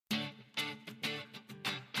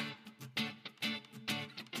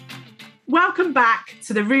Welcome back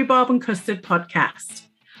to the Rhubarb and Custard podcast.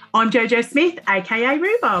 I'm Jojo Smith, aka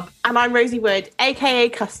Rhubarb. And I'm Rosie Wood, aka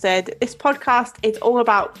Custard. This podcast is all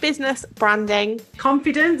about business, branding,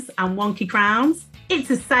 confidence and wonky crowns. It's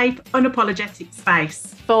a safe, unapologetic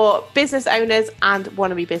space for business owners and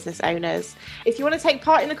wannabe business owners. If you want to take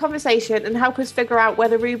part in the conversation and help us figure out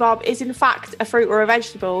whether rhubarb is in fact a fruit or a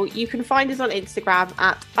vegetable, you can find us on Instagram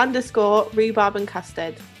at _rhubarb and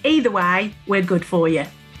custard. Either way, we're good for you.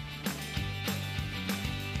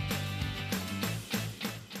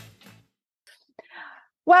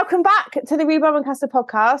 Welcome back to the Rhubarb and Custard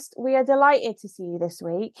podcast. We are delighted to see you this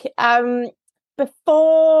week.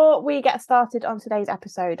 Before we get started on today's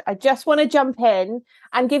episode, I just want to jump in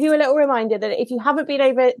and give you a little reminder that if you haven't been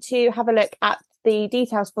over to have a look at the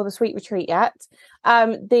details for the Sweet Retreat yet,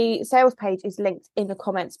 the sales page is linked in the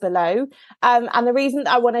comments below. And the reason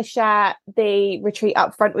that I want to share the retreat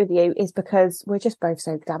up front with you is because we're just both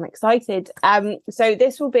so damn excited. So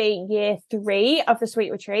this will be year 3 of the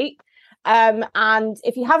Sweet Retreat. And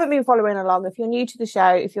if you haven't been following along, if you're new to the show,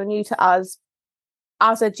 if you're new to us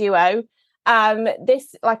as a duo,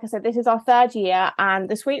 this, like I said, this is our 3rd year, and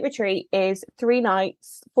the Sweet Retreat is 3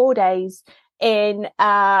 nights, 4 days in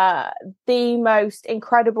the most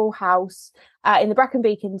incredible house in the Brecon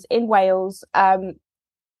Beacons in Wales.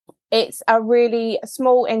 It's a really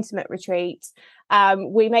small, intimate retreat.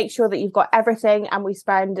 We make sure that you've got everything, and we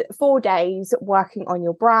spend 4 days working on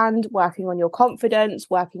your brand, working on your confidence,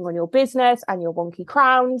 working on your business and your wonky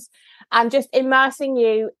crowns, and just immersing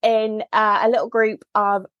you in a little group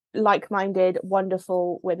of like-minded,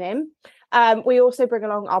 wonderful women. We also bring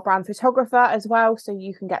along our brand photographer as well, so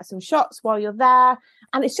you can get some shots while you're there.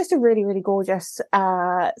 And it's just a really, really gorgeous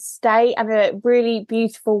stay and a really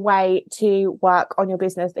beautiful way to work on your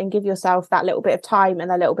business and give yourself that little bit of time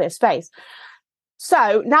and a little bit of space.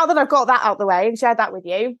 So now that I've got that out the way and shared that with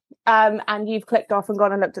you, and you've clicked off and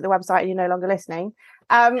gone and looked at the website and you're no longer listening,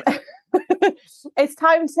 it's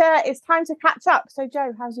time to catch up. So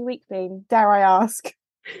Jo, how's your week been? Dare I ask?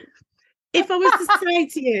 If I was to say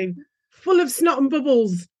to you, full of snot and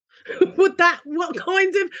bubbles, what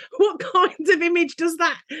kind of image does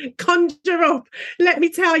that conjure up? Let me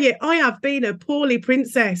tell you, I have been a poorly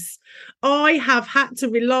princess. I have had to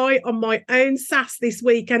rely on my own sass this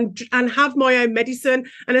week and have my own medicine,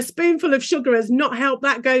 and a spoonful of sugar has not helped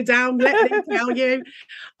that go down, let me tell you.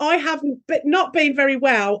 I have not been very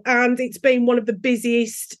well, and it's been one of the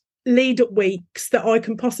busiest lead-up weeks that I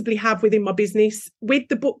can possibly have within my business, with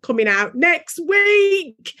the book coming out next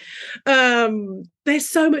week. There's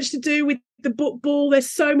so much to do with the book ball.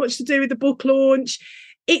 There's so much to do with the book launch.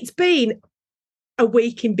 It's been a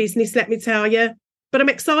week in business, let me tell you. But I'm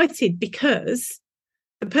excited because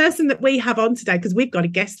the person that we have on today, because we've got a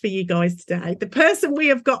guest for you guys today, the person we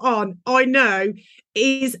have got on, I know,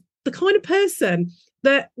 is the kind of person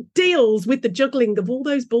that deals with the juggling of all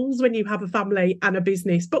those balls when you have a family and a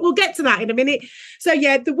business. But we'll get to that in a minute. So,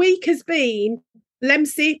 yeah, the week has been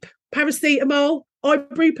Lemsip, paracetamol,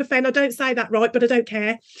 ibuprofen. I don't say that right, but I don't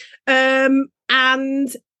care.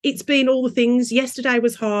 And it's been all the things. Yesterday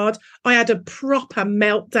was hard. I had a proper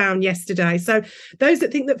meltdown yesterday. So those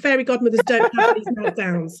that think that fairy godmothers don't have these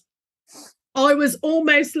meltdowns, I was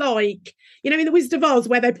almost like, in The Wizard of Oz,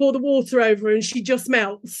 where they pour the water over her and she just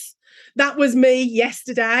melts. That was me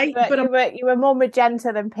yesterday. But you were more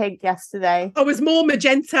magenta than pink yesterday. I was more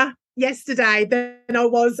magenta yesterday than I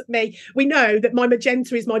was me. We know that my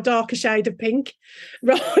magenta is my darker shade of pink,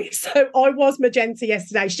 right? So I was magenta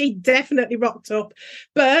yesterday. She definitely rocked up,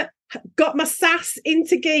 but got my sass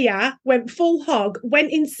into gear, went full hog,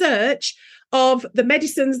 went in search of the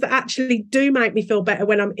medicines that actually do make me feel better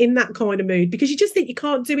when I'm in that kind of mood, because you just think you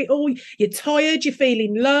can't do it all. You're tired, you're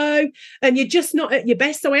feeling low, and you're just not at your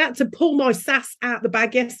best. So I had to pull my sass out the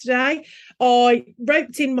bag yesterday. I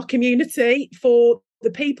roped in my community for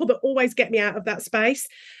the people that always get me out of that space.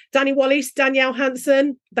 Danny Wallace, Danielle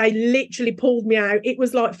Hansen, they literally pulled me out. It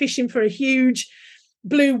was like fishing for a huge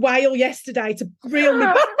blue whale yesterday to reel me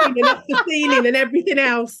back in and off the ceiling and everything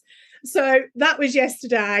else. So that was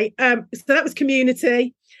yesterday. So that was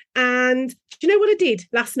community. And do you know what I did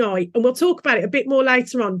last night? And we'll talk about it a bit more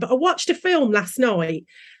later on. But I watched a film last night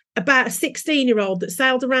about a 16-year-old that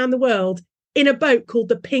sailed around the world in a boat called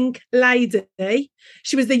the Pink Lady.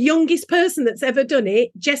 She was the youngest person that's ever done it,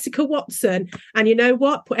 Jessica Watson. And you know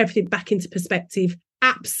what? Put everything back into perspective.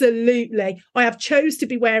 Absolutely. I have chose to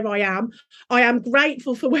be where I am. I am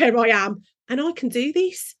grateful for where I am. And I can do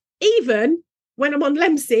this, even when I'm on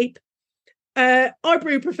Lemsip,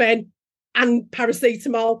 ibuprofen and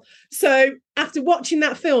paracetamol. So after watching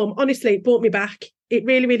that film, honestly, it brought me back. It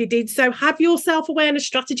really, really did. So have your self-awareness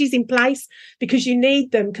strategies in place, because you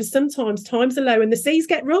need them, because sometimes times are low and the seas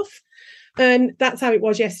get rough. And that's how it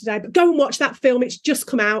was yesterday. But go and watch that film. It's just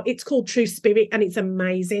come out. It's called True Spirit and it's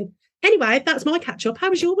amazing. Anyway, that's my catch up. How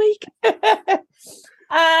was your week?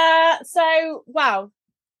 Wow.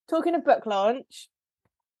 Talking of book launch,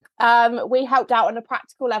 we helped out on a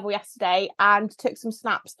practical level yesterday and took some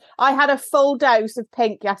snaps. I had a full dose of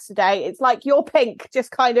pink yesterday. It's like your pink just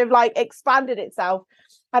kind of like expanded itself.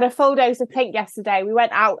 Had a full dose of pink yesterday. We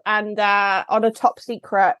went out and on a top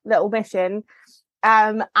secret little mission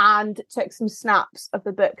and took some snaps of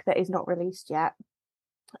the book that is not released yet.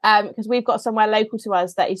 Because we've got somewhere local to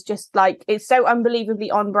us that is just like, it's so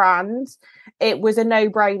unbelievably on brand. It was a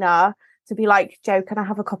no-brainer to be like, Jo, can I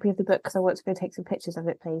have a copy of the book? Because I want to go take some pictures of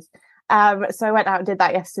it, please. So I went out and did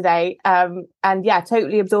that yesterday. And yeah,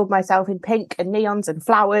 totally absorbed myself in pink and neons and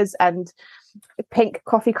flowers and pink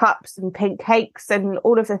coffee cups and pink cakes and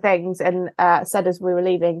all of the things. And said as we were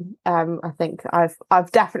leaving, I think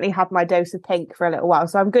I've definitely had my dose of pink for a little while.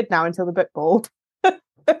 So I'm good now until the book ball.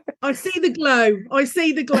 I see the glow. I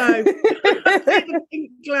see the glow. I see the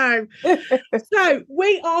pink glow. So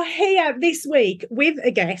we are here this week with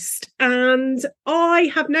a guest, and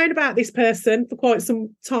I have known about this person for quite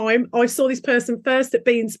some time. I saw this person first at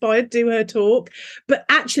Be Inspired do her talk, but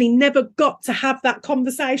actually never got to have that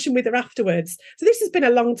conversation with her afterwards. So this has been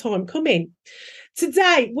a long time coming.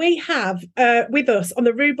 Today, we have with us on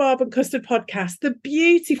the Rhubarb and Custard podcast, the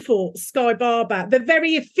beautiful Skye Barbour, the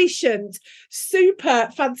very efficient, super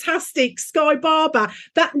fantastic Skye Barbour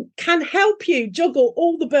that can help you juggle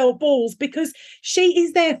all the balls, because she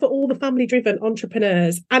is there for all the family-driven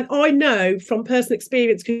entrepreneurs. And I know from personal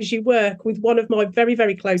experience, because you work with one of my very,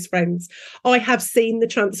 very close friends, I have seen the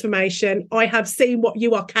transformation. I have seen what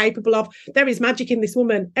you are capable of. There is magic in this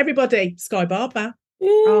woman. Everybody, Skye Barbour.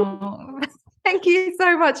 Oh. Thank you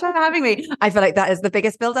so much for having me. I feel like that is the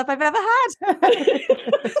biggest build-up I've ever had.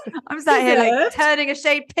 I'm sat here like turning a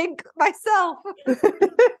shade pink myself.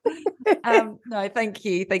 No, thank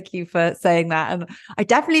you. Thank you for saying that. And I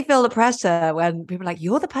definitely feel the pressure when people are like,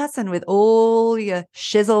 you're the person with all your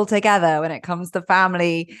shizzle together when it comes to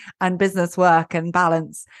family and business work and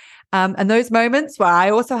balance. And those moments where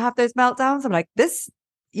I also have those meltdowns, I'm like,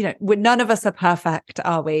 none of us are perfect,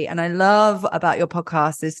 are we? And I love about your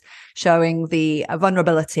podcast is showing the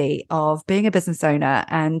vulnerability of being a business owner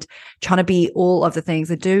and trying to be all of the things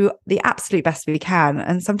and do the absolute best we can.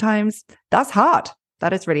 And sometimes that's hard.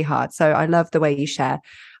 That is really hard. So I love the way you share,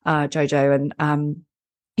 Jojo. And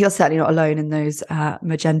you're certainly not alone in those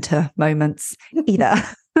magenta moments either.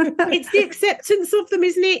 It's the acceptance of them,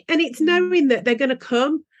 isn't it? And it's knowing that they're going to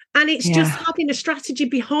come. And it's just having a strategy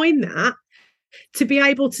behind that to be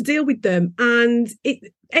able to deal with them. And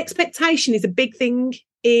expectation is a big thing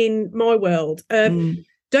in my world.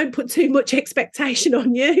 Don't put too much expectation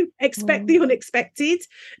on you. Expect the unexpected.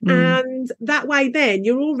 And that way then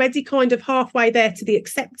you're already kind of halfway there to the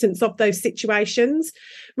acceptance of those situations.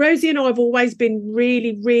 Rosie and I have always been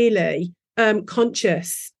really, really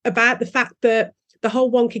conscious about the fact that the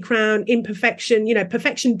whole wonky crown, imperfection,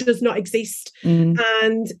 perfection does not exist. And,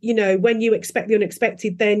 when you expect the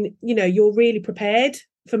unexpected, then, you're really prepared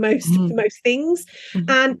for most things.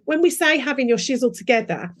 And when we say having your shizzle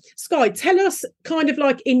together, Skye, tell us kind of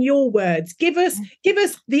like in your words, give us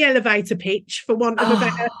the elevator pitch for want of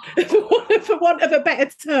a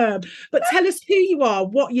better term, but tell us who you are,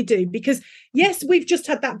 what you do, because yes, we've just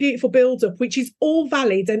had that beautiful build up, which is all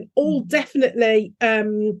valid and all definitely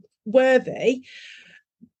worthy,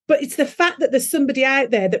 but it's the fact that there's somebody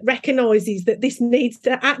out there that recognizes that this needs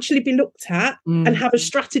to actually be looked at and have a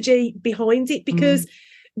strategy behind it, because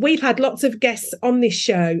we've had lots of guests on this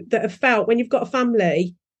show that have felt when you've got a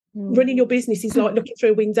family, running your business is like looking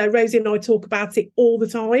through a window. Rosie and I talk about it all the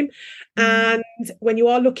time. And when you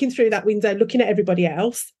are looking through that window, looking at everybody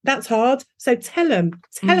else, that's hard. So tell them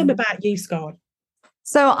about you, Skye.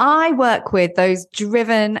 So I work with those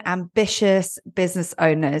driven, ambitious business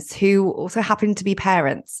owners who also happen to be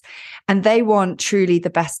parents, and they want truly the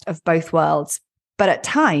best of both worlds. But at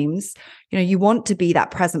times, you want to be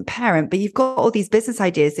that present parent, but you've got all these business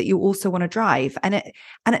ideas that you also want to drive. And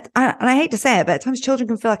I hate to say it, but at times children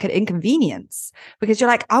can feel like an inconvenience, because you're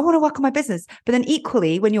like, I want to work on my business. But then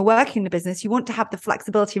equally, when you're working in the business, you want to have the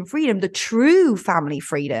flexibility and freedom, the true family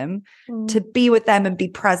freedom to be with them and be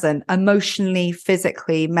present emotionally,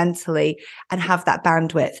 physically, mentally, and have that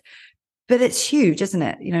bandwidth. But it's huge, isn't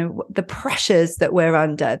it? The pressures that we're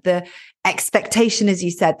under, the expectation, as you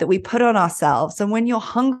said, that we put on ourselves. And when you're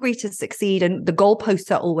hungry to succeed and the goalposts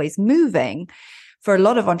are always moving, for a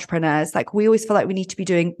lot of entrepreneurs, like we always feel like we need to be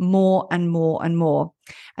doing more and more and more.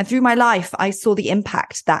 And through my life, I saw the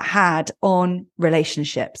impact that had on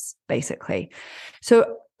relationships, basically.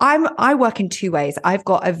 So I work in two ways. I've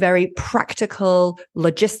got a very practical,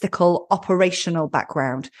 logistical, operational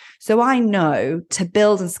background. So I know to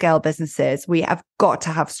build and scale businesses, we have got to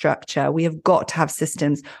have structure. We have got to have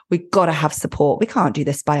systems. We've got to have support. We can't do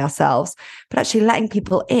this by ourselves, but actually letting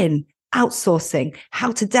people in, outsourcing,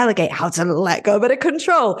 how to delegate, how to let go a bit of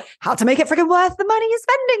control, how to make it freaking worth the money you're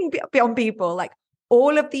spending on people. Like,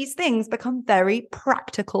 all of these things become very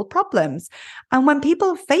practical problems. And when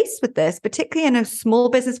people are faced with this, particularly in a small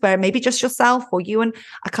business where maybe just yourself or you and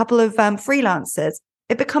a couple of freelancers,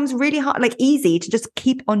 it becomes really hard, like easy to just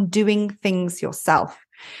keep on doing things yourself.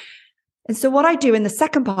 And so what I do in the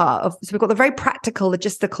second part of, so we've got the very practical,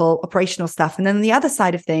 logistical, operational stuff. And then on the other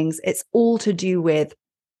side of things, it's all to do with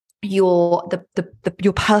your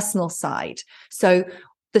personal side. So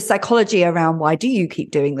the psychology around why do you keep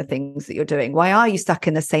doing the things that you're doing? Why are you stuck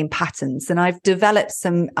in the same patterns? And I've developed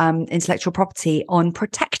some intellectual property on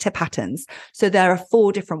protector patterns. So there are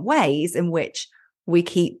 4 different ways in which we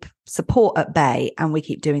keep support at bay and we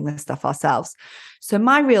keep doing this stuff ourselves. So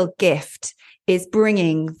my real gift is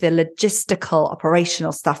bringing the logistical,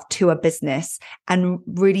 operational stuff to a business and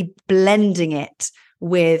really blending it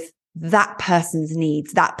with that person's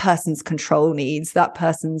needs, that person's control needs, that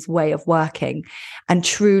person's way of working, and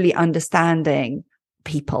truly understanding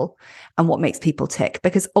people and what makes people tick.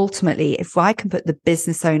 Because ultimately, if I can put the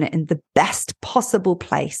business owner in the best possible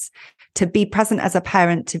place to be present as a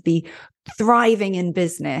parent, to be thriving in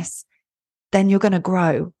business, then you're going to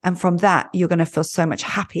grow. And from that, you're going to feel so much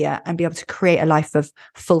happier and be able to create a life of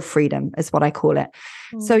full freedom, is what I call it.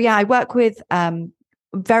 So yeah, I work with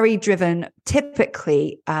very driven,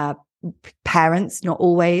 typically parents, not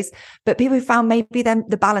always, but people who found maybe then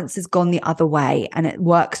the balance has gone the other way and it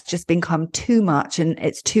work's just become too much and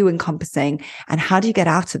it's too encompassing. And how do you get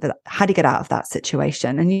out of it? How do you get out of that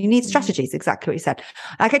situation? And you need strategies, exactly what you said.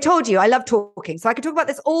 Like I told you, I love talking, so I could talk about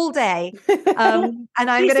this all day. And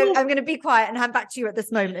I'm gonna be quiet and hand back to you at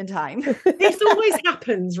this moment in time. This always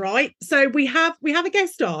happens, right? So we have a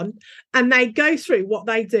guest on and they go through what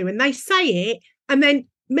they do and they say it, and then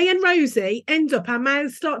me and Rosie end up, our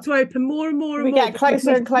mouths start to open more and more and more. We get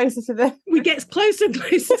closer and closer to the... We get closer and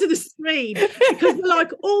closer to the screen because we're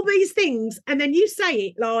like, all these things. And then you say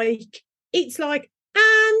it like, it's like,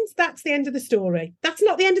 and that's the end of the story. That's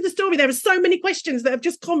not the end of the story. There are so many questions that have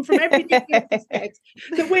just come from everything you've said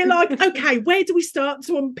that we're like, okay, where do we start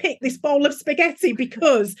to unpick this bowl of spaghetti?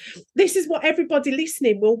 Because this is what everybody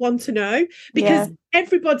listening will want to know. Because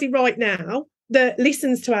everybody right now that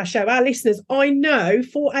listens to our show, our listeners, I know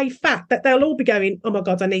for a fact that they'll all be going, oh my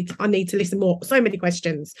God, I need to listen more. So many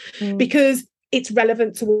questions because it's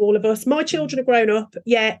relevant to all of us. My children are grown up.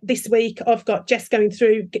 Yeah, this week I've got Jess going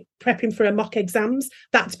through prepping for her mock exams.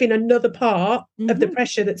 That's been another part of the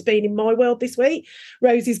pressure that's been in my world this week.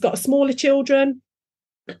 Rosie's got smaller children.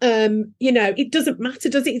 It doesn't matter,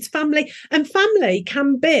 does it? It's family, and family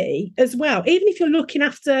can be as well, even if you're looking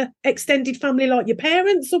after extended family like your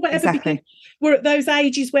parents or whatever. Exactly. Because we're at those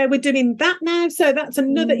ages where we're doing that now, so that's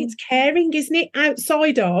another it's caring, isn't it,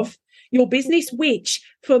 outside of your business, which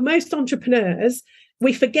for most entrepreneurs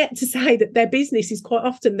we forget to say that their business is quite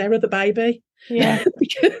often their other baby. Yeah.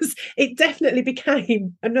 Because it definitely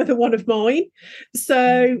became another one of mine.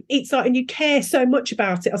 So it's like, and you care so much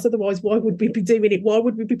about it, as otherwise why would we be doing it? Why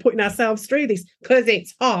would we be putting ourselves through this? Because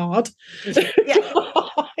it's hard.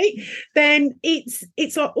 Right? Then it's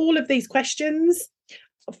like all of these questions.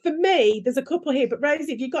 For me, there's a couple here, but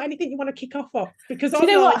Rosie, have you got anything you want to kick off on? Because I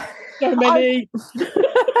know so many.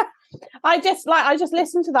 I just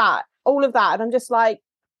listened to that, all of that, and I'm just like,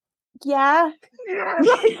 yeah.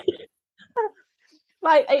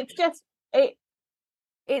 Like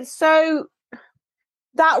it's so,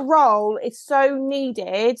 that role is so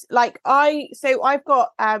needed. Like I've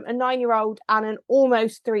got a 9-year-old and an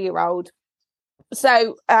almost 3-year-old.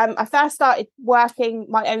 So I first started working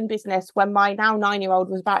my own business when my now 9-year-old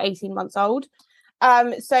was about 18 months old.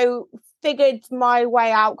 So figured my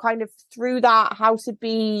way out kind of through that, how to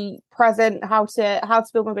be present, how to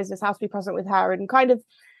build my business, how to be present with her, and kind of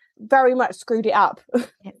very much screwed it up.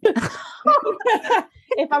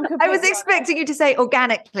 I was expecting you to say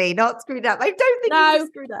organically, not screwed up. I don't think you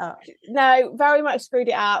screwed it up. No, very much screwed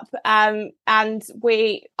it up. And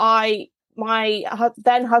my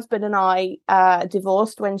then husband and I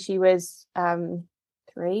divorced when she was 3,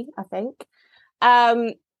 I think.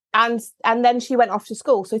 And then she went off to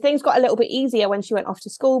school. So things got a little bit easier when she went off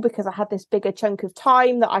to school because I had this bigger chunk of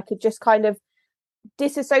time that I could just kind of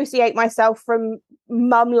disassociate myself from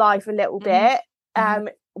mum life a little bit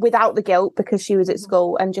without the guilt, because she was at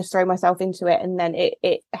school, and just throw myself into it. And then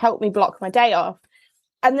it helped me block my day off.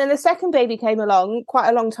 And then the second baby came along quite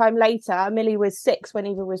a long time later. Millie was 6 when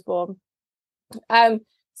Eva was born.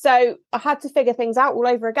 So I had to figure things out all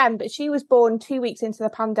over again, but she was born 2 weeks into the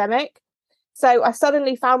pandemic. So I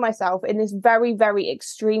suddenly found myself in this very, very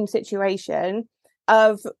extreme situation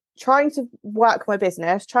of trying to work my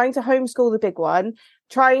business, trying to homeschool the big one,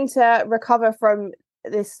 trying to recover from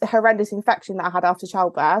this horrendous infection that I had after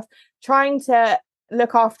childbirth, trying to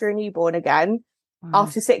look after a newborn again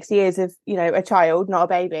after 6 years of, a child, not a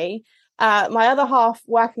baby. My other half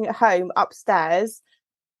working at home upstairs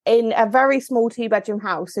in a very small 2-bedroom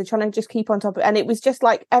house. So trying to just keep on top of it. And it was just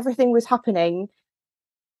like everything was happening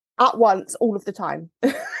at once, all of the time,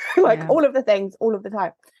 all of the things, all of the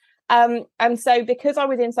time. And so because I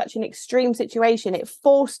was in such an extreme situation, it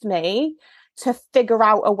forced me to figure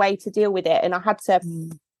out a way to deal with it. And I had to,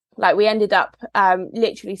 we ended up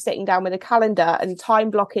literally sitting down with a calendar and time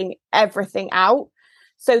blocking everything out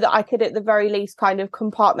so that I could at the very least kind of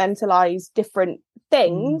compartmentalize different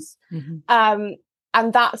things.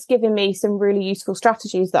 And that's given me some really useful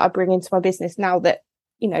strategies that I bring into my business now that,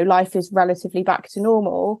 life is relatively back to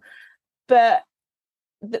normal. But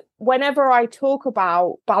whenever I talk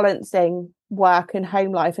about balancing work and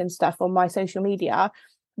home life and stuff on my social media,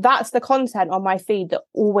 that's the content on my feed that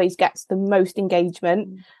always gets the most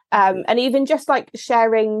engagement. And even just like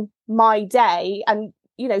sharing my day and,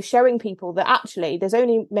 showing people that actually there's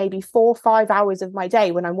only maybe 4 or 5 hours of my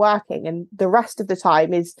day when I'm working, and the rest of the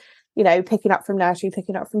time is, picking up from nursery,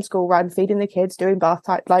 picking up from school run, feeding the kids, doing bath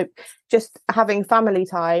time, just having family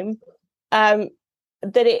time. That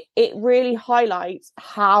it really highlights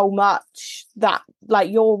how much that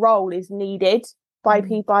your role is needed by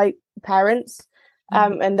parents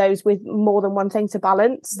and those with more than one thing to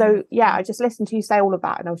balance. So I just listened to you say all of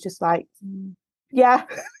that and I was just like, yeah.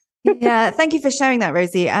 Yeah, thank you for sharing that,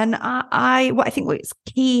 Rosie. And I think what's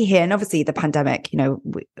key here, and obviously the pandemic,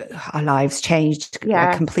 our lives changed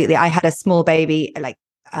completely. I had a small baby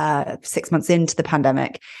 6 months into the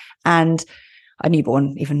pandemic, and a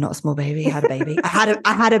newborn, even not a small baby, had a baby. I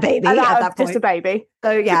had a baby at that point. Just a baby.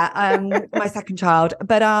 So my second child.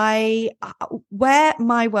 But where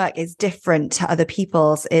my work is different to other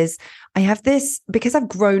people's is I have this, because I've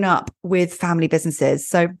grown up with family businesses.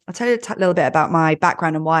 So I'll tell you a little bit about my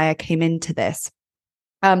background and why I came into this.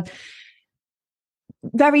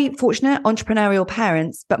 Very fortunate entrepreneurial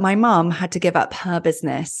parents, but my mum had to give up her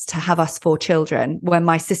business to have us 4 children when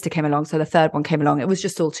my sister came along. So the third one came along. It was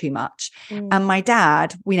just all too much. And my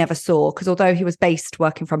dad, we never saw, because although he was based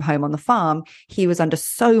working from home on the farm, he was under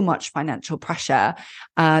so much financial pressure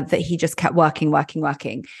that he just kept working.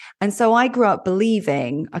 And so I grew up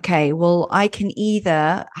believing, okay, well, I can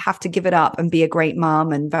either have to give it up and be a great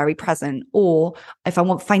mom and very present, or if I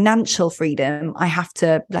want financial freedom, I have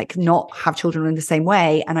to not have children in the same way.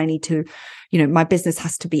 And I need to, my business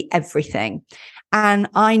has to be everything. And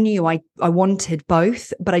I knew I wanted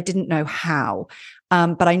both, but I didn't know how.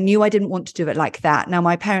 But I knew I didn't want to do it like that. Now,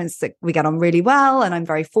 my parents, we get on really well and I'm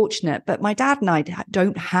very fortunate, but my dad and I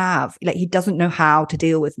don't have, he doesn't know how to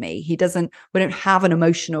deal with me. We don't have an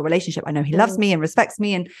emotional relationship. I know he loves me and respects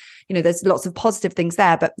me, and, there's lots of positive things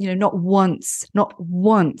there, but, not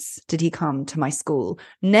once did he come to my school.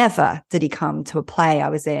 Never did he come to a play I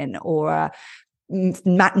was in or a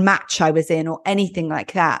match I was in or anything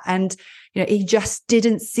like that. And he just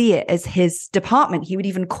didn't see it as his department. He would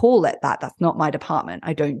even call it that. That's not my department.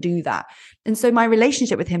 I don't do that. And so my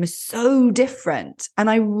relationship with him is so different. And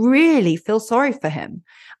I really feel sorry for him.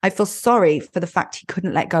 I feel sorry for the fact he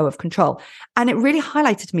couldn't let go of control. And it really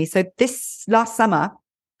highlighted to me. So this last summer,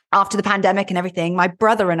 after the pandemic and everything, my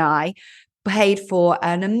brother and I paid for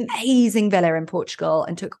an amazing villa in Portugal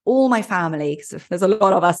and took all my family, because there's a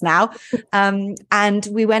lot of us now. And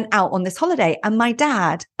we went out on this holiday, and my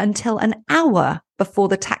dad, until an hour before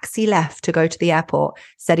the taxi left to go to the airport,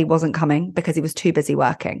 said he wasn't coming because he was too busy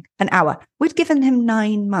working. An hour. We'd given him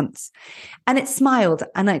 9 months, and it smiled.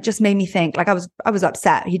 And it just made me think, I was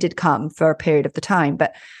upset. He did come for a period of the time,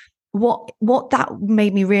 but what that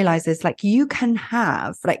made me realize is you can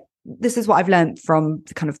have this is what I've learned from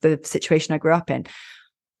kind of the situation I grew up in.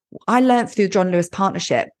 I learned through the John Lewis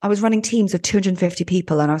partnership. I was running teams of 250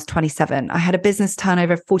 people and I was 27. I had a business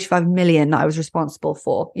turnover of 45 million that I was responsible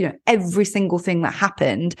for. Every single thing that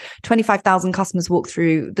happened, 25,000 customers walked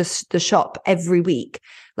through the shop every week.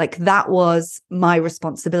 That was my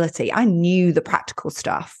responsibility. I knew the practical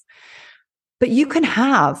stuff. But you can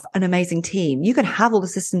have an amazing team. You can have all the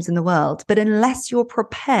systems in the world, but unless you're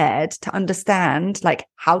prepared to understand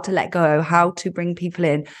how to let go, how to bring people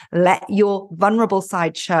in, let your vulnerable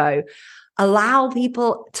side show, allow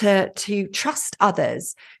people to trust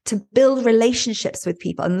others, to build relationships with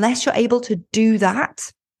people. Unless you're able to do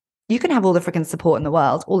that, you can have all the freaking support in the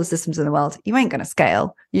world, all the systems in the world. You ain't going to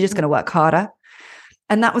scale. You're just going to work harder.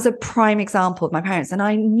 And that was a prime example of my parents. And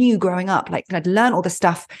I knew growing up, like I'd learned all the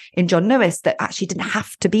stuff in John Lewis that actually didn't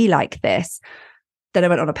have to be like this. Then I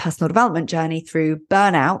went on a personal development journey through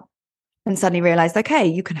burnout and suddenly realized, okay,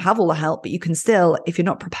 you can have all the help, but you can still, if you're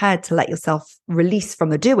not prepared to let yourself release from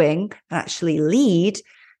the doing and actually lead,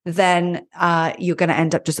 then you're going to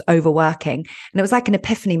end up just overworking. And it was like an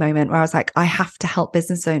epiphany moment where I was like, I have to help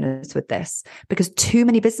business owners with this, because too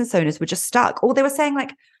many business owners were just stuck. Or they were saying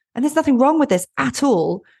like, and there's nothing wrong with this at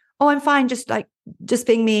all. Oh, I'm fine. Just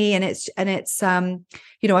being me. And it's,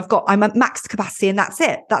 you know, I'm at max capacity and that's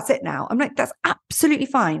it. That's it now. I'm like, that's absolutely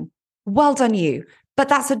fine. Well done you. But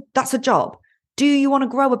that's a job. Do you want to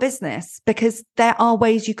grow a business? Because there are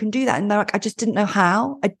ways you can do that. And they're like, I just didn't know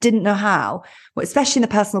how. Well, especially in the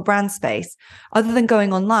personal brand space. Other than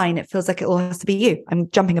going online, it feels like it all has to be you. I'm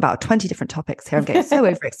jumping about 20 different topics here. I'm getting so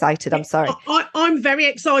overexcited. I'm sorry. I'm very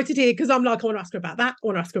excited here because I'm like, I want to ask her about that. I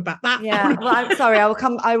want to ask her about that. Yeah. Well, I'm sorry. I will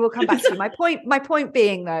come back to you. My point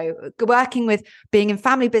being though, being in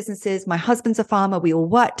family businesses, my husband's a farmer. We all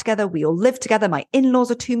work together. We all live together. My in-laws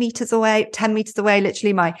are 2 meters away, 10 meters away,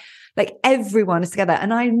 literally like everyone is together.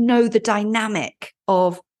 And I know the dynamic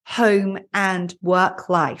of home and work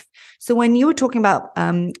life. So when you were talking about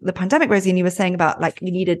the pandemic, Rosie, and you were saying about like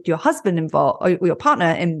you needed your husband involved or your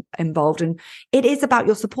partner involved, and it is about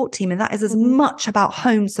your support team. And that is as much about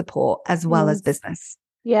home support as well as business.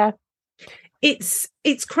 Yeah. It's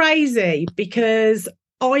crazy because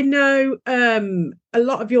I know a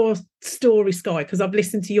lot of your story, Skye, because I've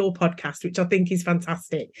listened to your podcast, which I think is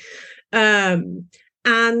fantastic.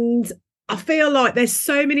 And I feel like there's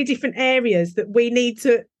so many different areas that we need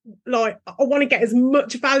to, like, I want to get as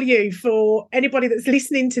much value for anybody that's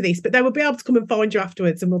listening to this, but they will be able to come and find you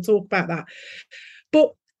afterwards and we'll talk about that.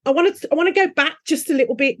 But I want to go back just a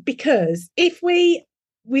little bit, because if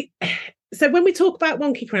so when we talk about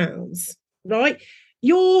Wonky Crowns, right,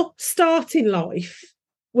 your starting life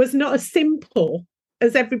was not as simple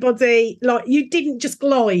as everybody, like you didn't just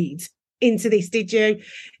glide into this, did you?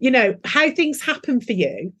 You know, how things happen for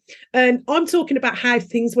you. And I'm talking about how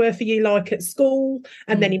things were for you, like at school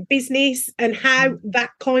and then in business, and how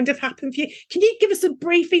that kind of happened for you. Can you give us a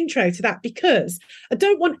brief intro to that? Because I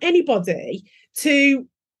don't want anybody to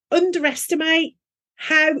underestimate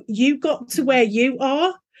how you got to where you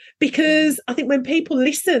are. Because I think when people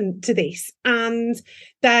listen to this and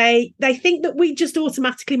they think that we just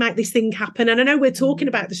automatically make this thing happen. And I know we're talking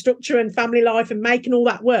about the structure and family life and making all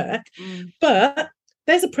that work, but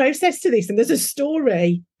there's a process to this and there's a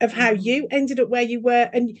story of how you ended up where you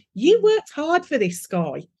were. And you worked hard for this,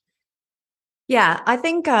 Skye. Yeah, I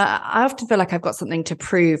think I often feel like I've got something to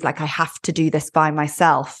prove, like I have to do this by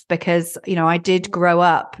myself, because, you know, I did grow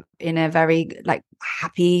up in a very like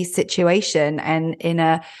happy situation and in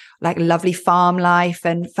a like lovely farm life,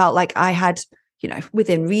 and felt like I had, you know,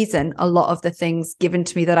 within reason, a lot of the things given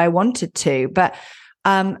to me that I wanted to. But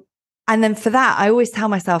and then for that, I always tell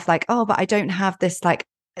myself like, oh, but I don't have this like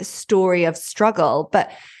story of struggle.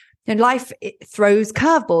 But you know, life throws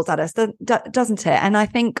curveballs at us, doesn't it? And I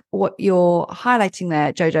think what you're highlighting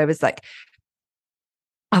there, Jojo, is like,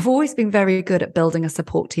 I've always been very good at building a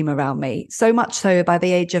support team around me. So much so by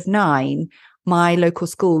the age of 9, my local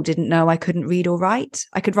school didn't know I couldn't read or write.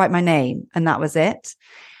 I could write my name and that was it.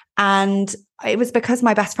 And it was because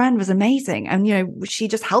my best friend was amazing. And, you know, she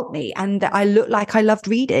just helped me. And I looked like I loved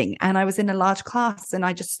reading. And I was in a large class and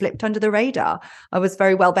I just slipped under the radar. I was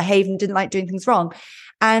very well behaved and didn't like doing things wrong.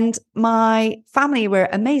 And my family were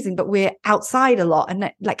amazing, but we're outside a lot.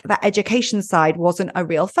 And like that education side wasn't a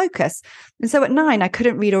real focus. And so at 9, I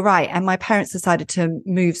couldn't read or write. And my parents decided to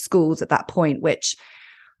move schools at that point, which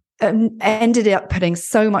ended up putting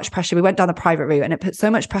so much pressure. We went down the private route and it put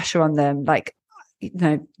so much pressure on them. Like, you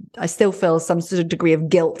know, I still feel some sort of degree of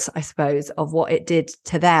guilt, I suppose, of what it did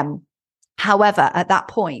to them. However, at that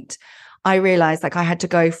point, I realized like I had to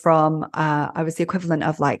go from, I was the equivalent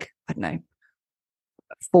of like, I don't know,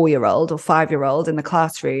 4-year-old or 5-year-old in the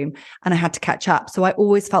classroom, and I had to catch up. So I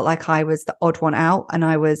always felt like I was the odd one out and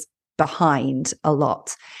I was behind a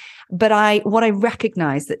lot. But what I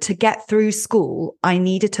recognized that to get through school, I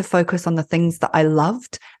needed to focus on the things that I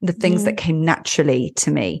loved, the things that came naturally to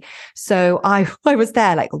me. So I was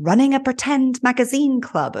there like running a pretend magazine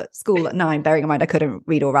club at school at 9, bearing in mind I couldn't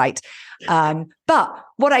read or write. But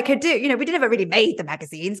what I could do, you know, we never really made the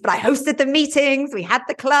magazines, but I hosted the meetings. We had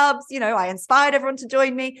the clubs, you know, I inspired everyone to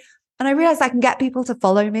join me. And I realized I can get people to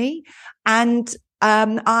follow me. And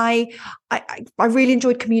I really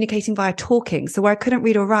enjoyed communicating via talking. So where I couldn't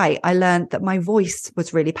read or write, I learned that my voice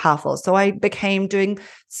was really powerful. So I became doing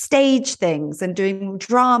stage things and doing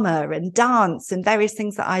drama and dance and various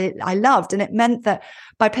things that I loved. And it meant that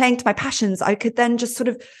by playing to my passions, I could then just sort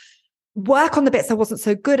of work on the bits I wasn't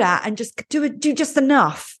so good at and just do just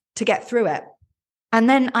enough to get through it. And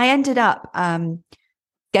then I ended up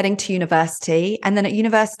getting to university. And then at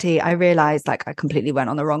university, I realized like I completely went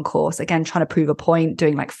on the wrong course. Again, trying to prove a point,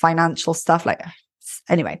 doing like financial stuff. Like,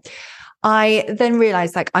 anyway, I then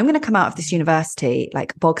realized like I'm going to come out of this university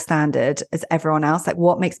like bog standard as everyone else. Like,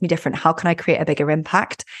 what makes me different? How can I create a bigger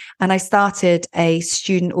impact? And I started a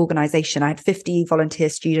student organization. I had 50 volunteer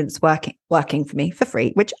students working for me for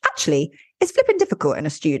free, which actually is flipping difficult in a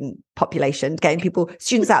student population, getting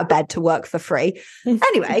students out of bed to work for free.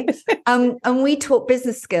 Anyway, and we taught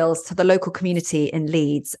business skills to the local community in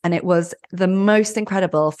Leeds. And it was the most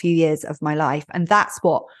incredible few years of my life. And that's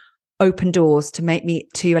what opened doors to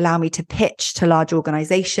allow me to pitch to large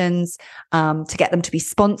organizations, to get them to be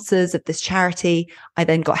sponsors of this charity. I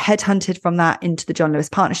then got headhunted from that into the John Lewis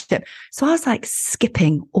Partnership. So I was like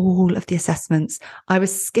skipping all of the assessments. I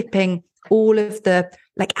was skipping all of the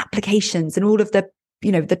like applications and all of the,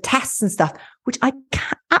 the tests and stuff, which I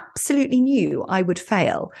absolutely knew I would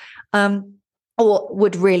fail, or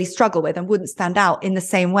would really struggle with and wouldn't stand out in the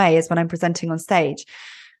same way as when I'm presenting on stage.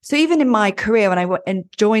 So even in my career, when I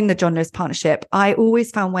joined the John Lewis Partnership, I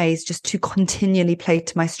always found ways just to continually play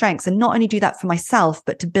to my strengths and not only do that for myself,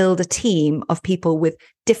 but to build a team of people with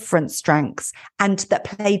different strengths and that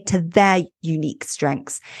played to their unique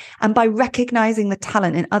strengths. And by recognizing the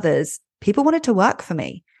talent in others, people wanted to work for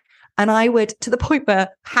me. And I would, to the point where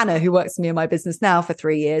Hannah, who works for me in my business now for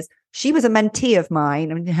 3 years, she was a mentee of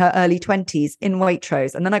mine in her early 20s in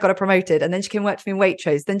Waitrose. And then I got her promoted. And then she came and worked for me in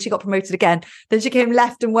Waitrose. Then she got promoted again. Then she came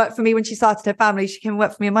left and worked for me when she started her family. She came and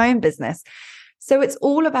worked for me in my own business. So it's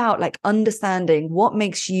all about like understanding what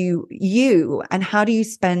makes you you and how do you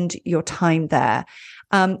spend your time there.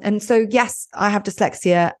 And so, yes, I have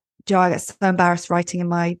dyslexia. Joe, I get so embarrassed writing in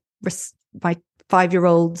my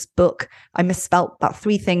 5-year-old's book. I misspelt about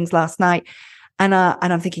 3 things last night. And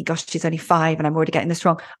I'm thinking, gosh, she's only 5 and I'm already getting this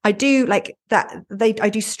wrong. I do like that. I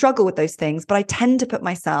do struggle with those things, but I tend to put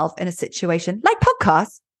myself in a situation like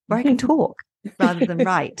podcasts where I can talk rather than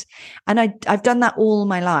write. And I've done that all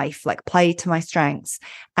my life, like play to my strengths.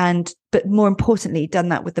 But more importantly, done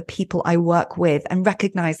that with the people I work with and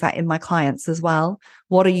recognize that in my clients as well.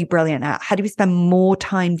 What are you brilliant at? How do we spend more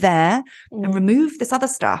time there and remove this other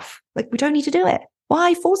stuff? Like, we don't need to do it.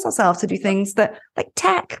 Why force ourselves to do things that like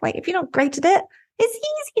tech, like if you're not great at it, it's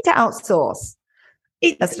easy to outsource.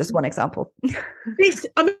 That's just one example.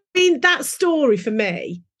 That story for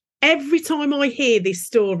me, every time I hear this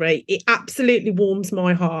story, it absolutely warms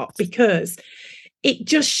my heart because it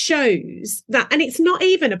just shows that, and it's not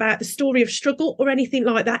even about the story of struggle or anything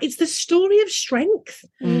like that. It's the story of strength.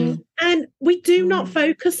 And we do not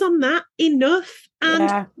focus on that enough.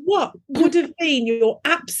 And what would have been your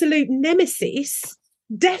absolute nemesis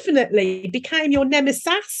definitely became your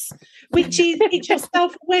nemesis, which is it's your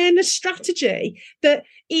self-awareness strategy that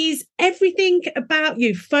is everything about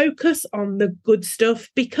you. Focus on the good stuff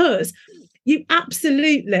because you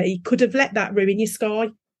absolutely could have let that ruin your Skye.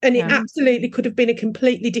 And it absolutely could have been a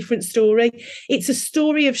completely different story. It's a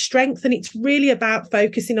story of strength and it's really about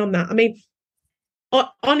focusing on that. I mean,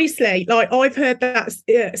 honestly, like I've heard that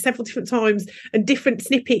several different times and different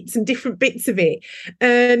snippets and different bits of it.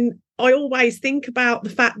 And I always think about the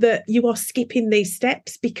fact that you are skipping these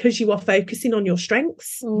steps because you are focusing on your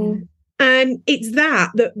strengths. And it's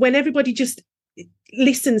that when everybody just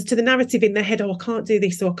listens to the narrative in their head, oh, I can't do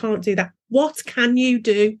this or I can't do that. What can you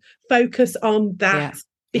do? Focus on that.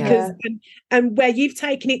 Because and where you've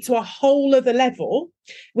taken it to a whole other level,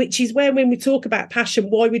 which is where when we talk about passion,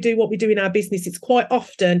 why we do what we do in our business, it's quite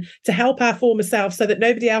often to help our former self so that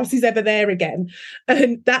nobody else is ever there again.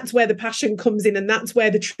 And that's where the passion comes in, and that's where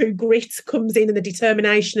the true grit comes in, and the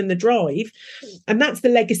determination and the drive. And that's the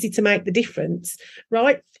legacy to make the difference,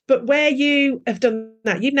 right? But where you have done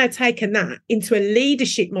that, you've now taken that into a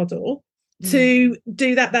leadership model to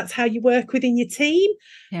do that. That's how you work within your team.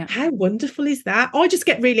 How wonderful is that? I just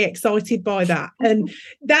get really excited by that. And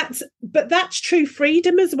that's true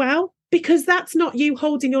freedom as well, because that's not you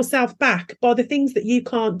holding yourself back by the things that you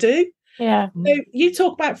can't do. So you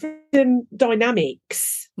talk about freedom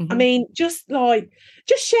dynamics. I mean, just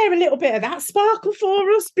share a little bit of that sparkle for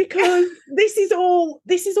us, because this is all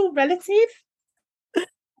relative.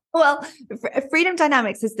 Well, freedom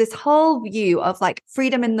dynamics is this whole view of like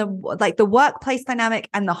freedom in the workplace dynamic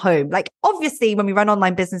and the home. Like obviously when we run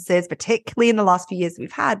online businesses, particularly in the last few years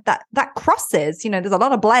we've had, that crosses, there's a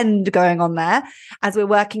lot of blend going on there as we're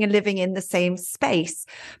working and living in the same space.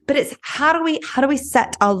 But it's how do we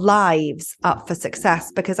set our lives up for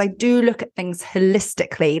success? Because I do look at things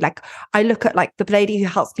holistically. Like I look at like the lady who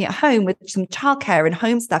helps me at home with some childcare and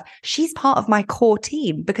home stuff. She's part of my core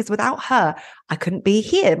team because without her, I couldn't be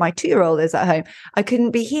here. My 2-year-old is at home. I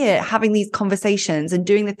couldn't be here having these conversations and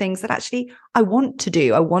doing the things that actually I want to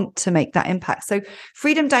do. I want to make that impact. So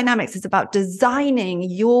freedom dynamics is about designing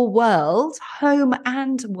your world, home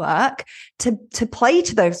and work, to play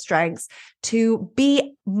to those strengths, to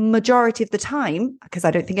be majority of the time, because I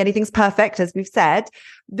don't think anything's perfect, as we've said,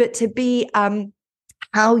 but to be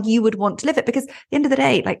how you would want to live it. Because at the end of the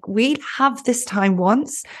day, like we have this time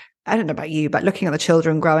once. I don't know about you, but looking at the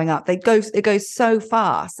children growing up, it goes so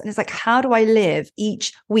fast. And it's like, how do I live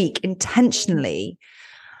each week intentionally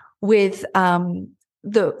with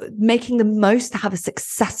making the most to have a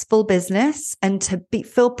successful business and to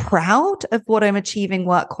feel proud of what I'm achieving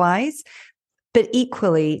work-wise, but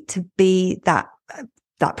equally to be that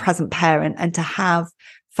present parent and to have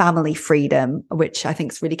family freedom, which I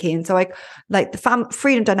think is really key. And so the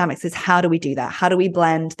freedom dynamics is, how do we do that? How do we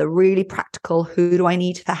blend the really practical, who do I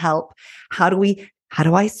need for help? How do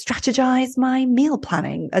I strategize my meal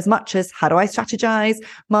planning as much as how do I strategize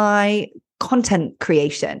my content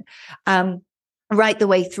creation? Right the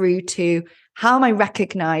way through to how am I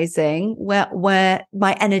recognizing where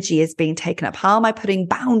my energy is being taken up? How am I putting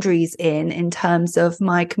boundaries in terms of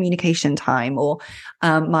my communication time or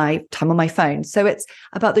my time on my phone? So it's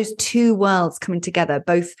about those two worlds coming together,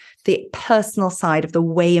 both the personal side of the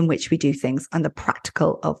way in which we do things and the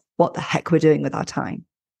practical of what the heck we're doing with our time.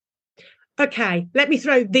 Okay, let me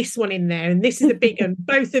throw this one in there. And this is a big one.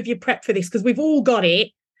 Both of you prep for this because we've all got it.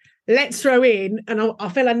 Let's throw in, and I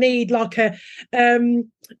feel I need like a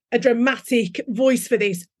dramatic voice for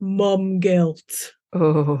this. Mum guilt.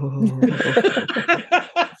 Oh,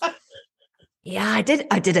 yeah, I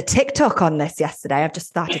did a TikTok on this yesterday. I've just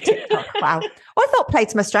started TikTok. Wow. I thought play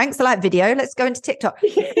to my strengths. I like video. Let's go into TikTok.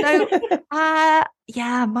 So,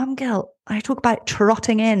 yeah, mum guilt. I talk about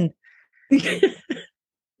trotting in.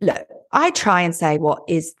 Look, I try and say what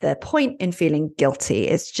is the point in feeling guilty?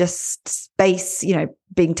 It's just space,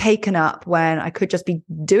 being taken up when I could just be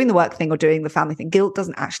doing the work thing or doing the family thing. Guilt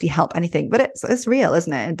doesn't actually help anything, but it's real,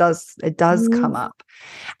 isn't it? It does come up.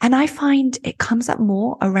 And I find it comes up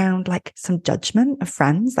more around like some judgment of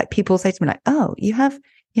friends. Like people say to me like, oh, you have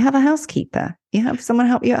a housekeeper, you have someone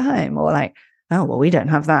help you at home, or like, oh, well, we don't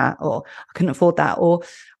have that, or I couldn't afford that, or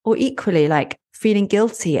equally like feeling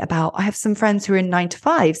guilty about, I have some friends who are in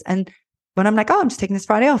 9-to-5s, and when I'm like, oh, I'm just taking this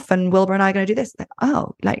Friday off and Wilbur and I are going to do this. Like,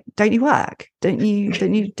 oh, like, don't you work? Don't you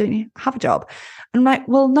have a job? And I'm like,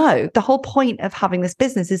 well, no, the whole point of having this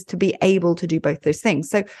business is to be able to do both those things.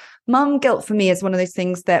 So mum guilt for me is one of those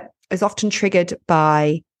things that is often triggered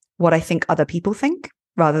by what I think other people think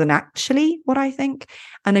rather than actually what I think.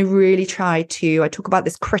 And I really I talk about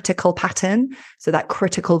this critical pattern. So that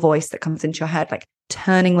critical voice that comes into your head, like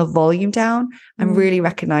turning the volume down and really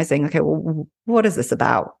recognizing, okay, well, what is this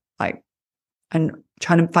about? Like, and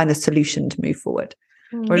trying to find a solution to move forward.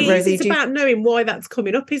 It's about knowing why that's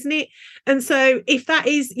coming up, isn't it? And so if that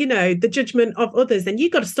is, the judgment of others, then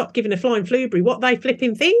you've got to stop giving a flying flueberry what they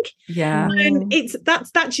flipping think. Yeah. And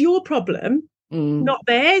that's your problem, not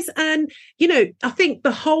theirs. And, I think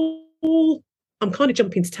the whole, I'm kind of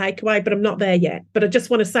jumping to takeaway, but I'm not there yet. But I just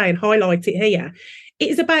want to say and highlight it here. It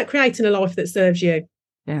is about creating a life that serves you.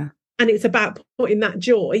 Yeah. And it's about putting that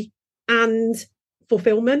joy and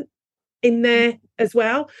fulfillment in there as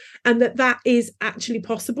well, and that is actually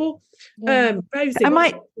possible. Rosie,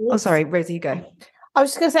 sorry, Rosie, you go. I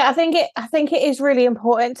was just gonna say, I think it is really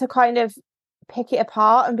important to kind of pick it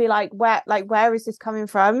apart and be like, where is this coming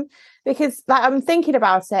from? Because like I'm thinking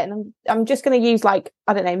about it, and I'm just gonna use like,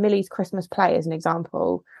 I don't know, Millie's Christmas play as an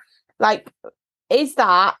example. Like, is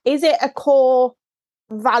it a core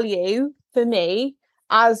value for me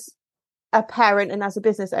as a parent and as a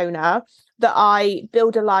business owner that I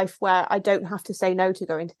build a life where I don't have to say no to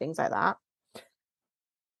going to things like that?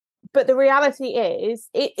 But the reality is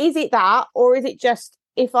it that, or is it just,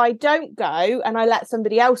 if I don't go and I let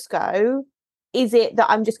somebody else go, is it that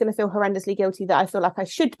I'm just going to feel horrendously guilty that I feel like I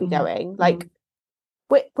should be going? Like,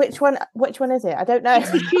 which one is it? I don't know.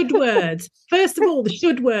 It's the should word. First of all, the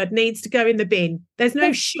should word needs to go in the bin. There's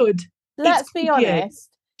no should. Let's be honest.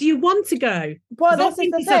 Do you want to go? Well, this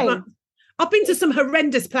is the thing. I've been to some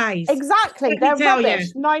horrendous plays. Exactly. They're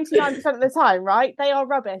rubbish 99% of the time, right? They are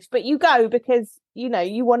rubbish. But you go because, you know,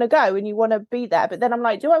 you want to go and you want to be there. But then I'm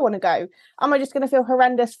like, do I want to go? Am I just going to feel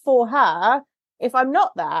horrendous for her if I'm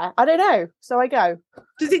not there? I don't know. So I go.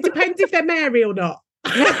 Does it depend if they're Mary or not?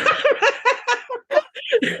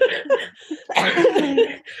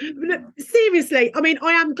 Seriously, I mean,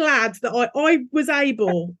 I am glad that I was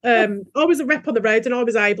able, I was a rep on the road and I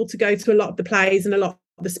was able to go to a lot of the plays and a lot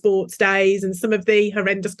of the sports days and some of the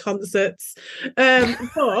horrendous concerts.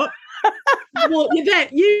 But well, you're there.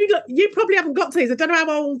 You probably haven't got to these. I don't know how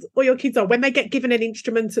old all your kids are when they get given an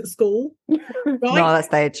instrument at school. Right? Not at that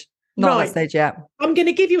stage. Not at that stage yet. I'm going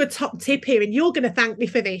to give you a top tip here, and you're going to thank me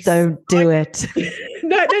for this. Don't do it.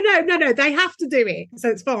 No. They have to do it, so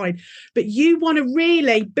it's fine. But you want to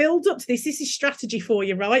really build up to this. This is strategy for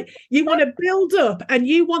you, right? You want to build up, and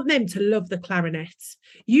you want them to love the clarinet.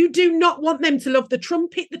 You do not want them to love the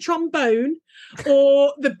trumpet, the trombone,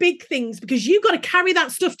 or the big things, because you've got to carry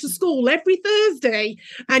that stuff to school every Thursday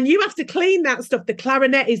and you have to clean that stuff. The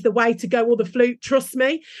clarinet is the way to go, or the flute, trust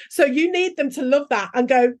me. So you need them to love that and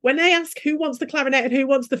go, when they ask who wants the clarinet and who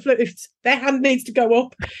wants the flute, their hand needs to go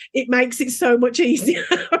up. It makes it so much easier.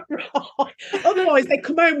 Right. Otherwise they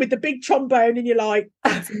come home with the big trombone and you're like,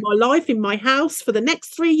 that's my life in my house for the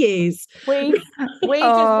next 3 years. We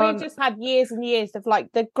just had years and years of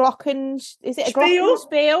like the Glocken, is it a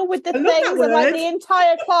Glockenspiel with the things, and like the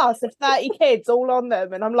entire class of 30 kids all on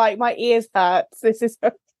them, and I'm like, my ears hurt. This is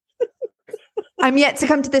I'm yet to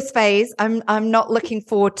come to this phase. I'm not looking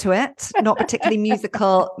forward to it. Not particularly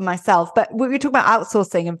musical myself, but we were talking about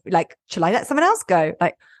outsourcing and like, shall I let someone else go?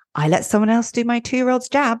 Like, I let someone else do my 2-year-old's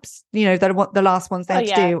jabs, you know, that what the last ones they had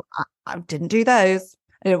to do. I didn't do those.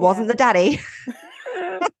 And it wasn't the daddy.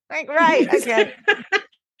 Like, right, okay.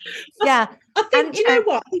 Yeah. I think, you know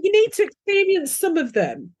what? You need to experience some of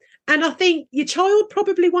them. And I think your child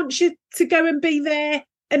probably wants you to go and be there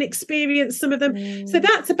and experience some of them. So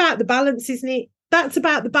that's about the balance, isn't it? That's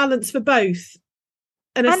about the balance for both.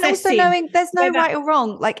 And also knowing there's no right or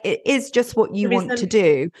wrong. Like, it is just what you want to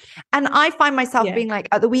do. And I find myself being like,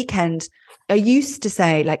 at the weekend, I used to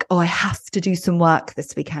say like, oh, I have to do some work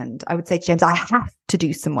this weekend. I would say to James, I have to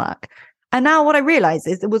do some work. And now what I realize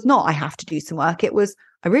is it was not, I have to do some work. It was,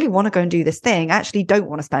 I really want to go and do this thing. I actually don't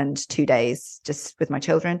want to spend 2 days just with my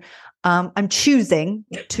children. I'm choosing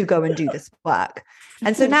to go and do this work.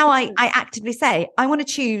 And so now I actively say, I want to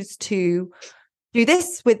choose to do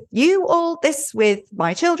this with you all, this with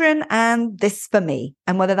my children, and this for me.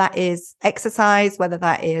 And whether that is exercise, whether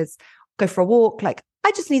that is go for a walk, like,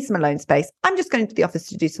 I just need some alone space. I'm just going to the office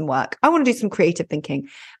to do some work. I want to do some creative thinking.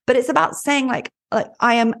 But it's about saying like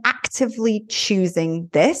I am actively choosing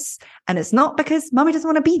this. And it's not because mummy doesn't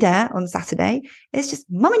want to be there on Saturday. It's just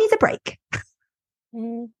mummy needs a break.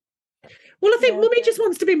 Well, I think mummy just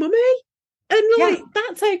wants to be mummy. And like,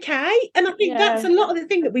 that's okay. And I think that's a lot of the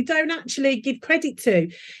thing that we don't actually give credit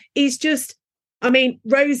to is just, I mean,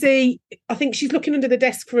 Rosie, I think she's looking under the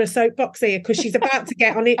desk for a soapbox here because she's about to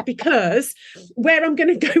get on it, because where I'm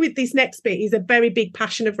going to go with this next bit is a very big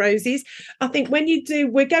passion of Rosie's. I think when you do,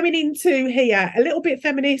 we're going into here a little bit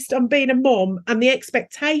feminist on being a mum and the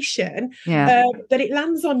expectation that it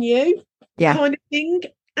lands on you kind of thing.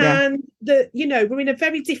 And that, you know, we're in a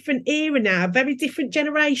very different era now, very different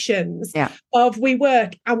generations of we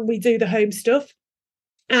work and we do the home stuff.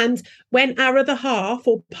 And when our other half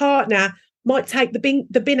or partner might take the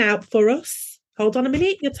bin out for us. Hold on a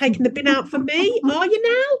minute. You're taking the bin out for me, are you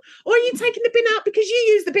now? Or are you taking the bin out because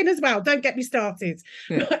you use the bin as well? Don't get me started.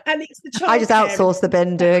 Yeah. And it's the child. I just outsource the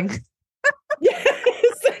bin doing. Yes,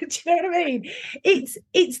 do you know what I mean?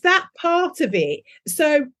 It's that part of it.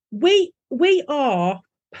 So we are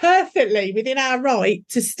perfectly within our right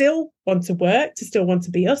to still want to work, to still want to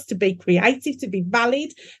be us, to be creative, to be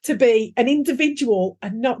valid, to be an individual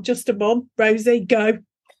and not just a mum. Rosie, go.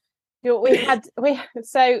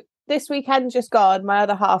 So this weekend just gone, my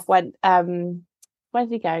other half went where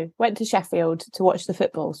did he go? Went to Sheffield to watch the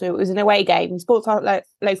football. So it was an away game, supports our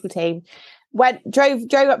local team.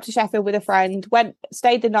 Drove up to Sheffield with a friend,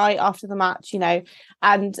 stayed the night after the match, you know,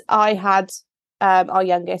 and I had our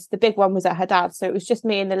youngest, the big one was at her dad's, so it was just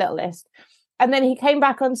me and the littlest. And then he came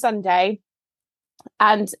back on Sunday,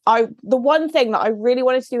 and the one thing that I really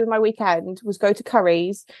wanted to do with my weekend was go to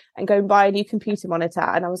Curry's and go and buy a new computer monitor.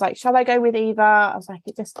 And I was like, shall I go with Eva? I was like,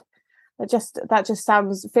 that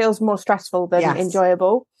just feels more stressful than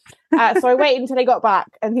enjoyable. So I waited until he got back,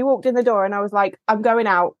 and he walked in the door, and I was like, I'm going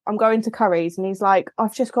out, I'm going to Curry's. And he's like,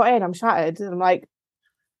 I've just got in, I'm shattered. And I'm like,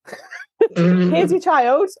 here's your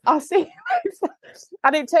child, I'll see you later.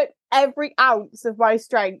 And it took every ounce of my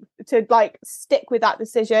strength to like stick with that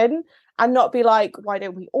decision and not be like, why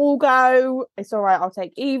don't we all go? It's all right, I'll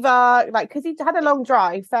take Eva. Like, because he had a long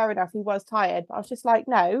drive, fair enough, he was tired. But I was just like,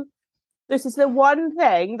 no, this is the one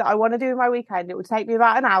thing that I want to do in my weekend. It would take me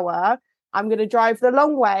about an hour. I'm going to drive the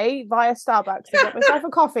long way via Starbucks and get myself a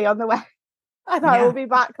coffee on the way. And I will be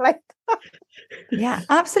back later. Yeah,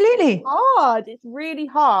 absolutely. Hard. It's really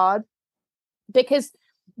hard because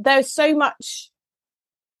there's so much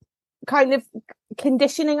kind of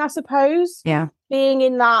conditioning, I suppose. Yeah. Being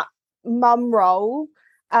in that mum role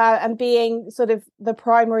and being sort of the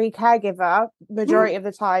primary caregiver majority of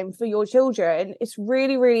the time for your children, it's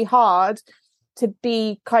really, really hard to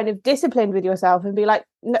be kind of disciplined with yourself and be like,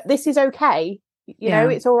 no, this is okay. You know,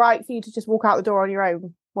 it's all right for you to just walk out the door on your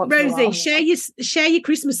own. Rosie, share your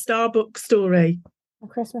Christmas Starbucks story. A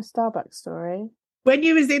Christmas Starbucks story. When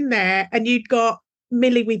you was in there and you'd got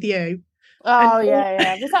Millie with you. Oh,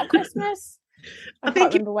 yeah. Was that Christmas? I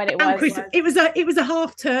can't remember when it was. It was a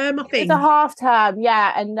half term, I think. It was a half term,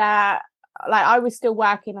 yeah. And like I was still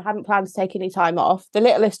working. I hadn't planned to take any time off. The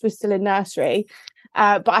littlest was still in nursery,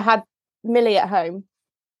 but I had Millie at home.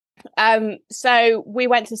 So we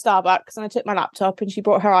went to Starbucks and I took my laptop and she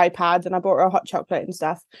brought her iPad and I bought her a hot chocolate and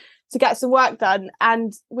stuff to get some work done.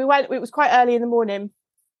 And we went, it was quite early in the morning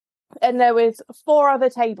and there was 4 other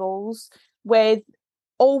tables with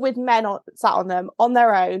men sat on them on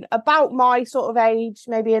their own, about my sort of age,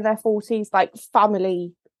 maybe in their 40s, like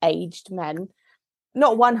family aged men.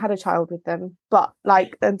 Not one had a child with them, but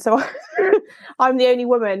like, and so I'm the only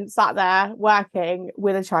woman sat there working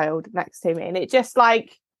with a child next to me. And it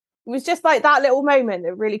was just like that little moment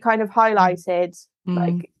that really kind of highlighted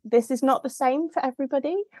like, this is not the same for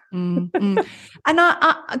everybody. And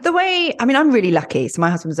I'm really lucky. So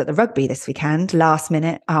my husband was at the rugby this weekend, last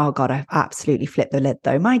minute. Oh God, I absolutely flipped the lid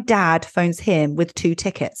though. My dad phones him with 2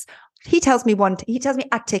 tickets. He tells me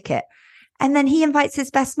a ticket. And then he invites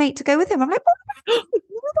his best mate to go with him. I'm like, what?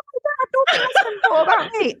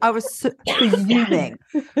 About me. I was fuming.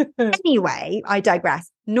 Anyway, I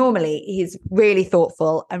digress. Normally, he's really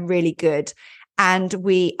thoughtful and really good. And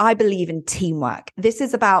I believe in teamwork. This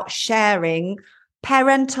is about sharing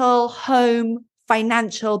parental, home,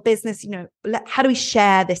 financial, business. How do we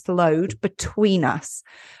share this load between us?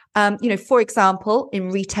 For example, in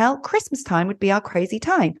retail, Christmas time would be our crazy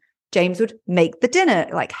time. James would make the dinner,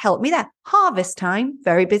 like help me there. Harvest time,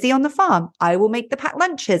 very busy on the farm. I will make the packed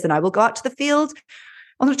lunches and I will go out to the field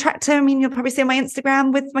on the tractor. I mean, you'll probably see on my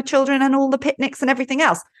Instagram with my children and all the picnics and everything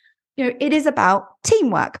else. It is about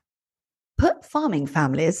teamwork. Put farming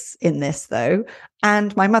families in this though.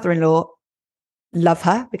 And my mother-in-law, love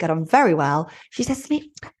her. We get on very well. She says to me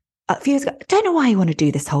a few years ago, I don't know why you want to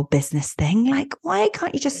do this whole business thing. Like, why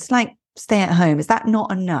can't you just like stay at home? Is that not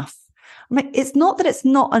enough? I mean, it's not that it's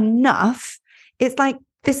not enough. It's like,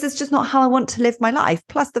 this is just not how I want to live my life.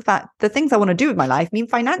 Plus the fact, the things I want to do with my life mean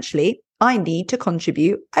financially, I need to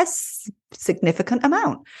contribute a significant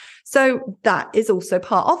amount. So that is also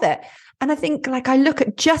part of it. And I think like, I look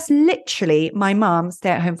at just literally my mom,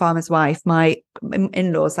 stay-at-home farmer's wife, my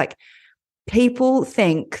in-laws, like people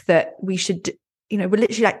think that we should, we're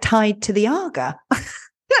literally like tied to the Aga.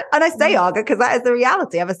 And I say Aga because that is the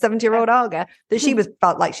reality. I have a 70-year-old Aga that she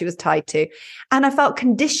felt like she was tied to. And I felt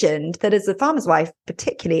conditioned that as a farmer's wife,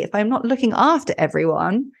 particularly if I'm not looking after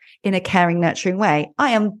everyone in a caring, nurturing way,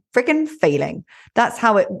 I am friggin' failing. That's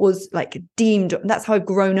how it was like deemed. That's how I've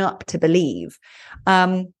grown up to believe.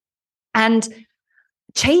 And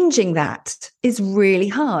changing that is really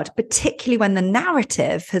hard, particularly when the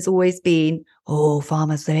narrative has always been, oh,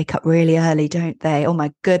 farmers, they wake up really early, don't they? Oh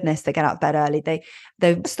my goodness, they get out of bed early.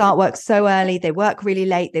 They start work so early, they work really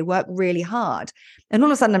late, they work really hard. And all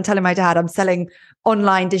of a sudden I'm telling my dad I'm selling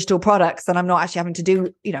online digital products and I'm not actually having to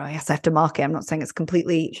do, yes, I have to market. I'm not saying it's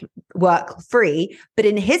completely work free, but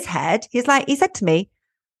in his head, he said to me,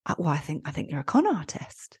 well, I think you're a con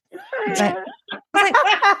artist. I was like,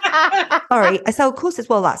 sorry. I said, of course it's,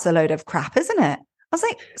 well, that's a load of crap, isn't it? I was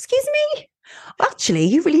like, excuse me? Actually,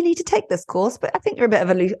 you really need to take this course, but I think you're a bit of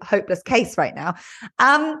a hopeless case right now.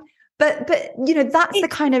 But that's the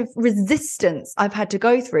kind of resistance I've had to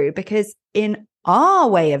go through, because in our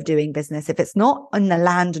way of doing business, if it's not in the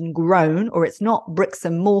land and grown, or it's not bricks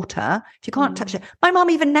and mortar, if you can't touch it. My mom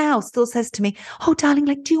even now still says to me, oh, darling,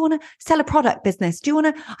 like, do you want to sell a product business?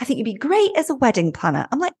 I think you'd be great as a wedding planner.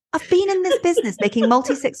 I'm like, I've been in this business making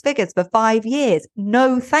multi-6 figures for 5 years.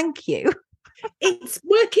 No, thank you. It's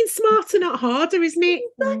working smarter, not harder, isn't it?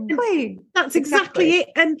 Exactly. That's exactly it.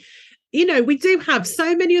 And we do have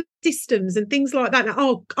so many other systems and things like that. Now,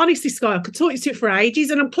 oh, honestly, Skye, I could talk to you for ages,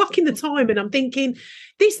 and I'm clocking the time and I'm thinking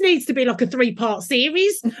this needs to be like a 3-part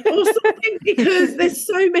series or something because there's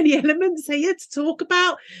so many elements here to talk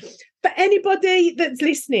about. But anybody that's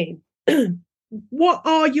listening, what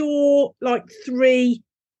are your 3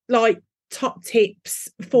 top tips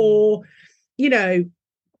for,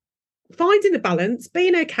 finding the balance,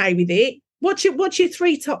 being okay with it? What's your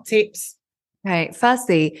 3 top tips? Okay,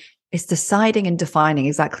 firstly, it's deciding and defining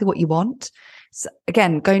exactly what you want. So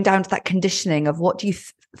again, going down to that conditioning of what do you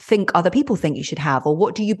think other people think you should have, or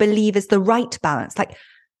what do you believe is the right balance? Like,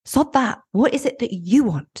 sod that. What is it that you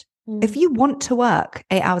want? If you want to work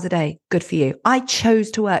 8 hours a day, good for you. I chose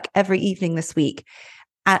to work every evening this week,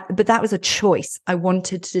 but that was a choice. I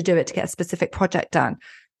wanted to do it to get a specific project done.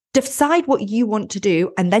 Decide what you want to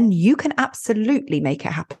do, and then you can absolutely make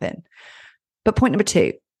it happen. But point number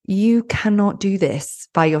 2, you cannot do this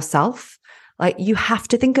by yourself. Like, you have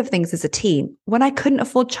to think of things as a team. When I couldn't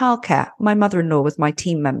afford childcare, my mother-in-law was my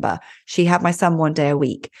team member. She had my son 1 day a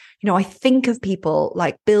week. I think of people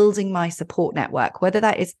like building my support network, whether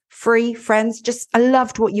that is free friends. I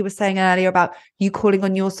loved what you were saying earlier about you calling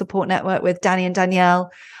on your support network with Danny and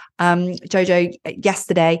Danielle, Jojo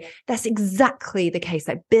yesterday. That's exactly the case.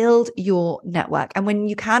 Like, build your network. And when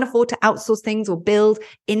you can afford to outsource things or build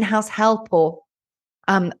in-house help or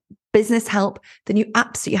business help, then you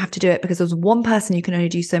absolutely have to do it, because there's one person you can only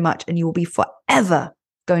do so much, and you will be forever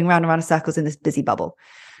going round and round in circles in this busy bubble.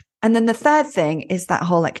 And then the third thing is that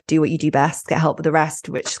whole do what you do best, get help with the rest,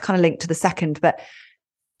 which is kind of linked to the second, but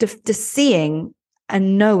seeing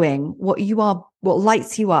and knowing what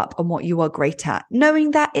lights you up and what you are great at,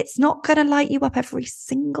 knowing that it's not going to light you up every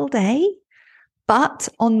single day, but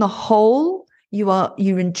on the whole, you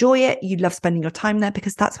enjoy it. You love spending your time there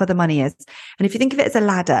because that's where the money is. And if you think of it as a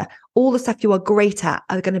ladder, all the stuff you are great at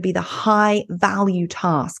are going to be the high value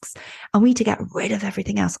tasks. And we need to get rid of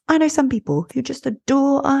everything else. I know some people who just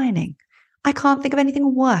adore ironing. I can't think of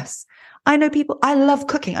anything worse. I know people, I love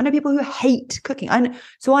cooking. I know people who hate cooking.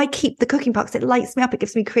 So I keep the cooking box. It lights me up. It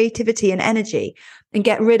gives me creativity and energy, and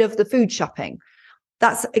get rid of the food shopping.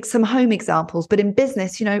 That's some home examples. But in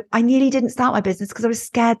business, I nearly didn't start my business because I was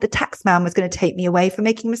scared the tax man was going to take me away for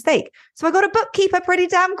making a mistake. So I got a bookkeeper pretty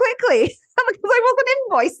damn quickly because I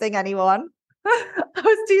wasn't invoicing anyone. I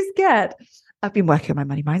was too scared. I've been working on my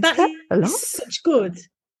money mindset a lot. Such good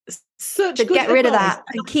Get rid of that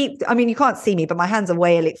and you can't see me, but my hands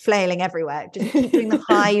are flailing everywhere. Just keep doing the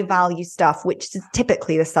high value stuff, which is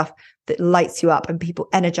typically the stuff that lights you up and people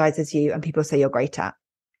energizes you and people say you're great at.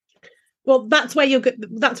 Well, that's where your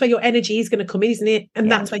energy is going to come in, isn't it?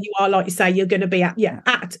 And that's where you are, like you say, you're going to be at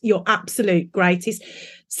your absolute greatest.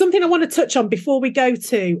 Something I want to touch on before we go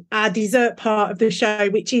to our dessert part of the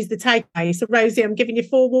show, which is the takeaway. So, Rosie, I'm giving you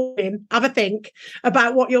forewarning. Have a think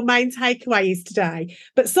about what your main takeaway is today.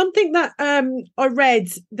 But something that I read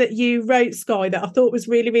that you wrote, Skye, that I thought was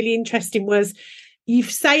really, really interesting was you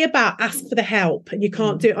say about ask for the help and you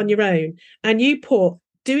can't do it on your own. And you put,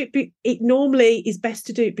 it normally is best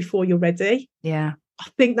to do it before you're ready. Yeah. I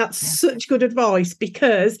think that's such good advice,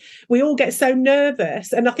 because we all get so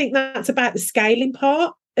nervous. And I think that's about the scaling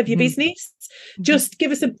part of your business. Just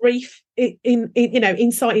give us a brief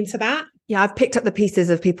insight into that. Yeah, I've picked up the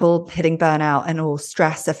pieces of people hitting burnout and all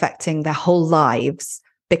stress affecting their whole lives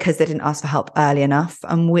because they didn't ask for help early enough.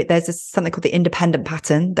 And there's something called the independent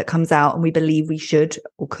pattern that comes out, and we believe we should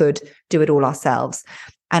or could do it all ourselves.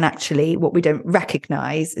 And actually, what we don't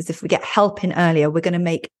recognize is if we get help in earlier, we're going to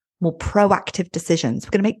make more proactive decisions.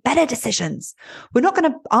 We're going to make better decisions. We're not going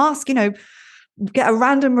to ask, get a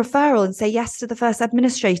random referral and say yes to the first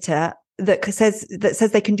administrator that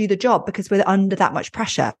says they can do the job because we're under that much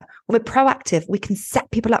pressure. When we're proactive, we can set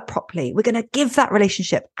people up properly. We're going to give that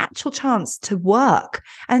relationship actual chance to work.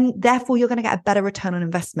 And therefore, you're going to get a better return on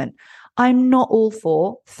investment. I'm not all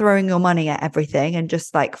for throwing your money at everything and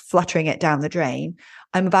just fluttering it down the drain.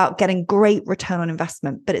 I'm about getting great return on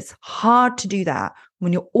investment, but it's hard to do that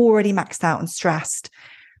when you're already maxed out and stressed.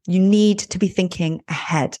 You need to be thinking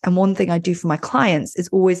ahead. And one thing I do for my clients is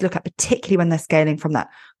always look at, particularly when they're scaling from that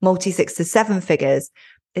multi-6 to 7 figures,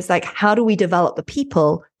 it's how do we develop the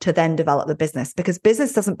people to then develop the business? Because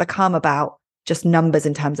business doesn't become about just numbers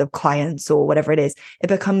in terms of clients or whatever it is. It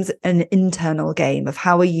becomes an internal game of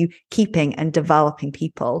how are you keeping and developing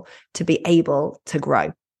people to be able to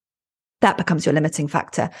grow. That becomes your limiting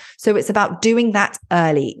factor. So it's about doing that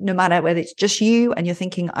early, no matter whether it's just you and you're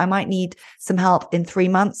thinking, I might need some help in 3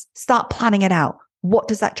 months, start planning it out. What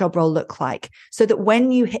does that job role look like? So that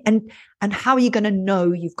when you hit, and how are you going to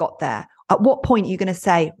know you've got there? At what point are you going to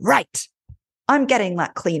say, right, I'm getting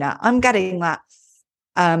that cleaner. I'm getting that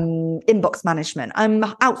inbox management. I'm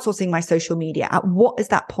outsourcing my social media. At what is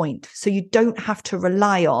that point? So you don't have to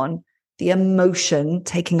rely on the emotion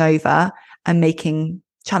taking over and making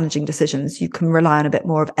challenging decisions. You can rely on a bit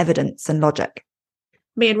more of evidence and logic.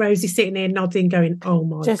 Me and Rosie sitting there nodding, going, "Oh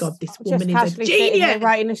my God, this woman is a genius."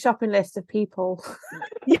 Writing a shopping list of people.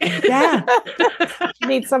 Yeah.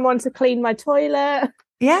 Need someone to clean my toilet.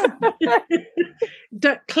 Yeah.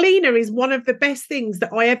 The cleaner is one of the best things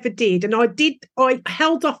that I ever did. And I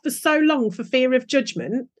held off for so long for fear of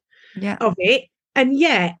judgment of it. And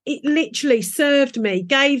yeah, it literally served me,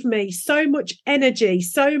 gave me so much energy,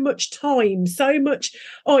 so much time,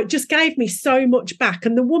 it just gave me so much back.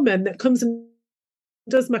 And the woman that comes and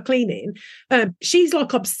does my cleaning, she's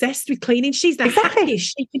like obsessed with cleaning. She's the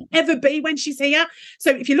happiest she can ever be when she's here. So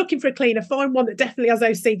if you're looking for a cleaner, find one that definitely has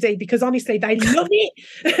OCD, because honestly they love it.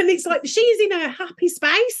 And it's like she's in her happy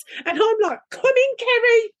space and I'm like, come in,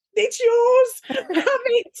 Kerry, it's yours, have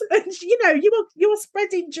it. And you're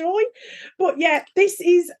spreading joy. But yeah,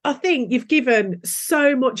 I think you've given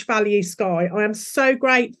so much value, Skye. I am so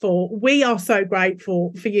grateful. We are so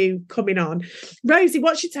grateful for you coming on. Rosie,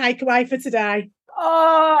 what's your takeaway for today?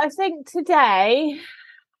 Oh, I think today,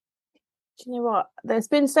 do you know what? There's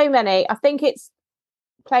been so many. I think it's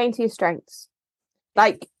playing to your strengths.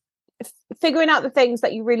 Like figuring out the things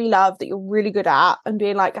that you really love, that you're really good at, and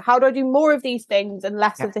being like, how do I do more of these things and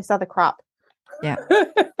less of this other crap? Yeah.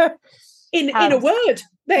 in a word.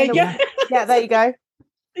 There you go. Yeah, there you go.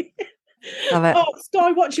 Love it. Oh,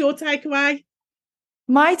 Skye, what's your takeaway?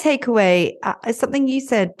 My takeaway is something you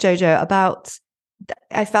said, Jojo, about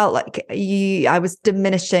I felt like I was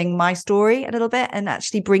diminishing my story a little bit and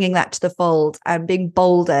actually bringing that to the fold and being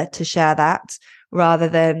bolder to share that rather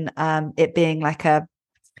than it being like a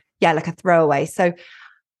throwaway. So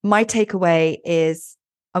my takeaway is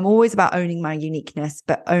I'm always about owning my uniqueness,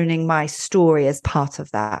 but owning my story as part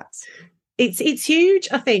of that. It's huge,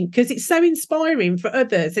 I think, because it's so inspiring for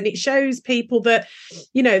others and it shows people that,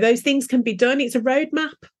 those things can be done. It's a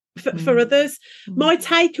roadmap for others. My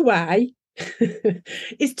takeaway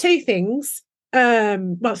is two things.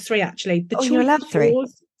 It's three actually. The choice you're allowed three.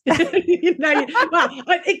 I'm going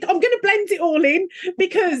to blend it all in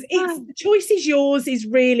because the choice is yours is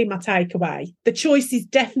really my takeaway. The choice is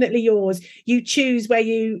definitely yours. You choose where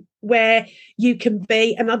you can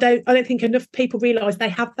be, and I don't think enough people realise they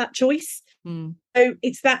have that choice. So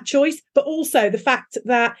it's that choice, but also the fact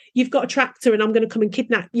that you've got a tractor and I'm going to come and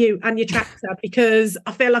kidnap you and your tractor because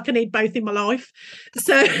I feel like I need both in my life.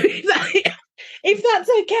 So if that's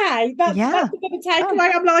okay, that's a bit of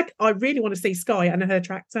takeaway. I'm like, I really want to see Skye and her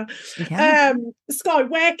tractor. Yeah. Skye,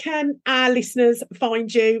 where can our listeners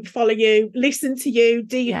find you, follow you, listen to you?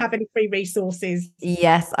 Do you have any free resources?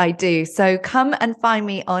 Yes, I do. So come and find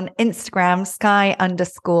me on Instagram,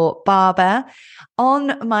 Skye_Barbour.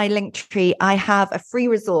 On my link tree, I have a free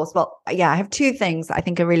resource. Well, I have two things that I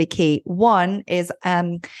think are really key. One is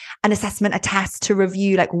an assessment, a test to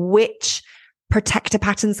review like which protector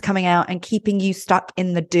patterns coming out and keeping you stuck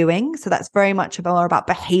in the doing. So that's very much more about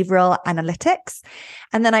behavioral analytics.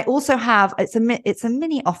 And then I also have, it's a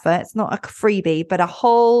mini offer. It's not a freebie, but a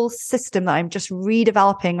whole system that I'm just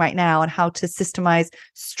redeveloping right now on how to systemize,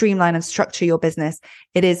 streamline and structure your business.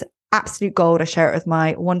 It is absolute gold. I share it with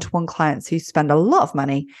my one-to-one clients who spend a lot of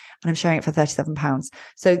money and I'm sharing it for £37.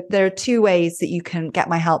 So there are two ways that you can get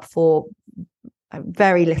my help for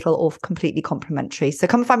very little or completely complimentary. So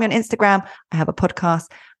come find me on Instagram. I have a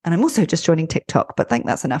podcast and I'm also just joining TikTok, but I think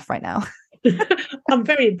that's enough right now. I'm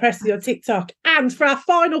very impressed with your TikTok. And for our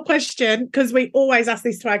final question, because we always ask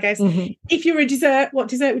this to our guests, if you're a dessert, what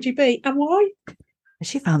dessert would you be and why?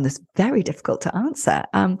 She found this very difficult to answer.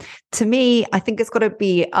 To me, I think it's got to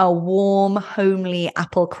be a warm, homely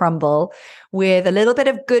apple crumble with a little bit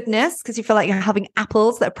of goodness because you feel like you're having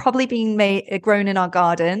apples that are probably being grown in our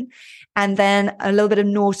garden. And then a little bit of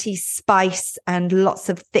naughty spice and lots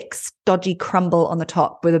of thick, stodgy crumble on the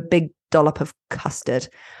top with a big dollop of custard.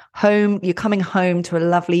 You're coming home to a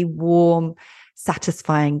lovely, warm,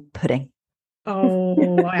 satisfying pudding.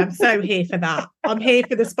 Oh, I am so here for that. I'm here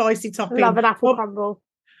for the spicy topping. Love an apple crumble.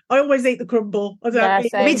 I always eat the crumble. I don't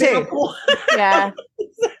eat me too. Yeah.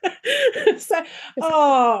 So,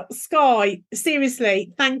 Skye,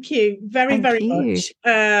 seriously, thank you very much.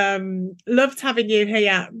 Loved having you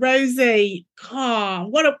here. Rosie,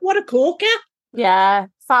 what a corker. Yeah,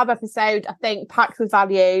 fab episode, I think, packed with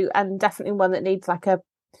value and definitely one that needs like a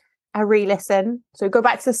re-listen. So go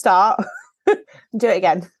back to the start and do it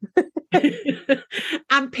again.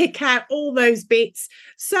 and pick out all those bits.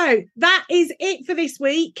 So that is it for this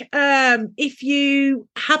week. If you've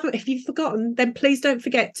forgotten, then please don't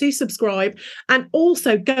forget to subscribe, and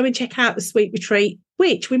also go and check out the Sweet Retreat,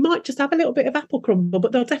 which we might just have a little bit of apple crumble,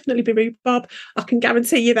 but there'll definitely be rhubarb. I can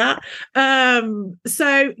guarantee you that.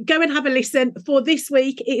 So go and have a listen. For this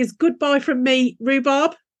week, it is goodbye from me,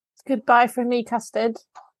 rhubarb. It's goodbye from me, custard.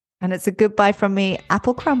 And it's a goodbye from me,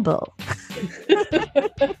 apple crumble.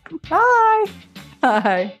 Bye.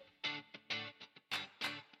 Bye.